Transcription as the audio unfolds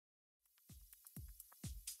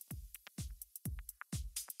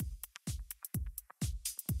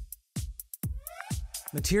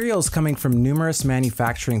Materials coming from numerous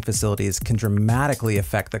manufacturing facilities can dramatically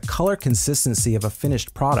affect the color consistency of a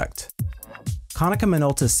finished product. KONICA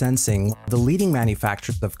Minolta Sensing, the leading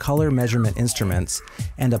manufacturer of color measurement instruments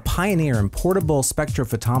and a pioneer in portable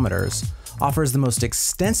spectrophotometers, offers the most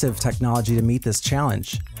extensive technology to meet this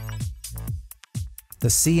challenge. The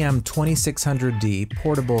CM-2600d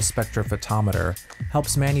portable spectrophotometer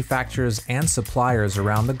helps manufacturers and suppliers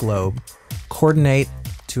around the globe coordinate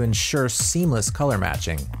to ensure seamless color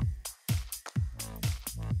matching.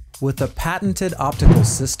 With a patented optical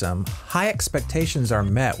system, high expectations are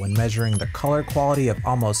met when measuring the color quality of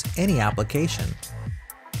almost any application.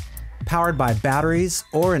 Powered by batteries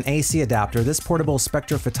or an AC adapter, this portable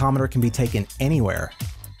spectrophotometer can be taken anywhere.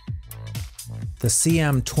 The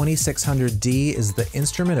CM-2600d is the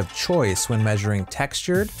instrument of choice when measuring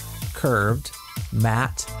textured, curved,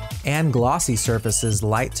 matte, and glossy surfaces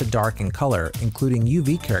light to dark in color, including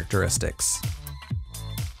UV characteristics.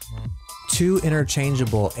 Two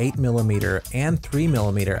interchangeable 8mm and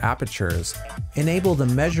 3mm apertures enable the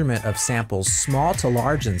measurement of samples small to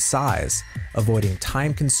large in size, avoiding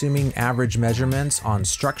time-consuming average measurements on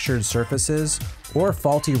structured surfaces or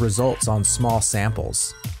faulty results on small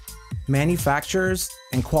samples. Manufacturers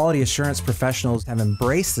and quality assurance professionals have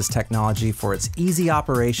embraced this technology for its easy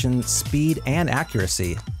operation, speed, and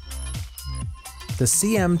accuracy. The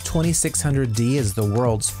CM-2600d is the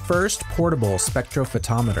world's first portable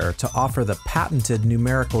spectrophotometer to offer the patented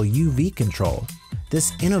numerical UV control.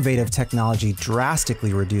 This innovative technology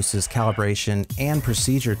drastically reduces calibration and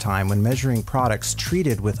procedure time when measuring products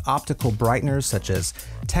treated with optical brighteners such as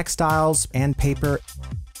textiles and paper.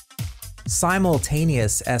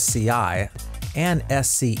 Simultaneous SCI and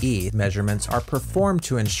SCE measurements are performed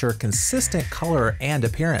to ensure consistent color and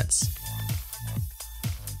appearance.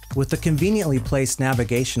 With the conveniently placed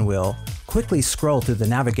navigation wheel, quickly scroll through the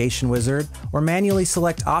navigation wizard or manually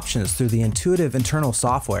select options through the intuitive internal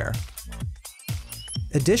software.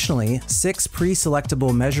 Additionally, 6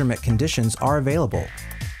 pre-selectable measurement conditions are available.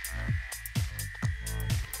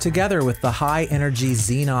 Together with the high-energy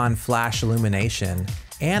xenon flash illumination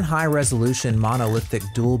and high-resolution monolithic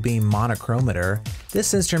dual-beam monochromator,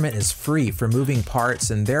 this instrument is free from moving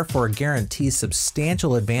parts and therefore guarantees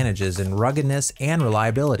substantial advantages in ruggedness and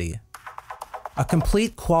reliability. A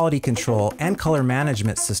complete quality control and color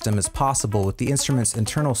management system is possible with the instrument's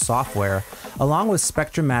internal software, along with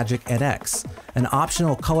SpectraMagic NX, an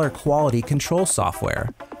optional color quality control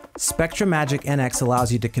software. SpectraMagic NX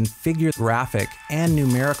allows you to configure graphic and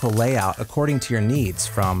numerical layout according to your needs,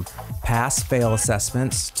 from pass-fail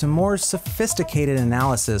assessments to more sophisticated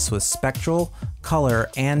analysis with spectral, color,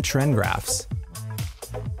 and trend graphs.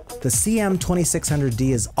 The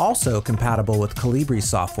CM-2600d is also compatible with Calibri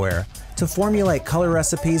software to formulate color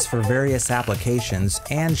recipes for various applications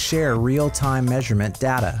and share real-time measurement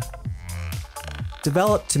data.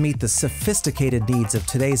 Developed to meet the sophisticated needs of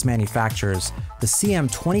today's manufacturers, the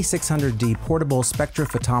CM-2600d portable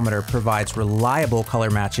spectrophotometer provides reliable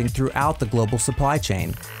color matching throughout the global supply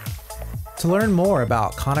chain. To learn more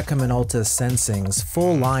about KONICA Minolta Sensing's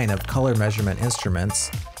full line of color measurement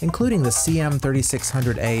instruments, including the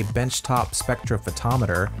CM-3600A benchtop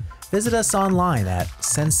spectrophotometer, visit us online at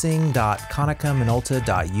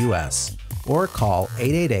sensing.konicaminolta.us or call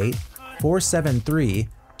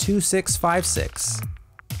 888-473-2656.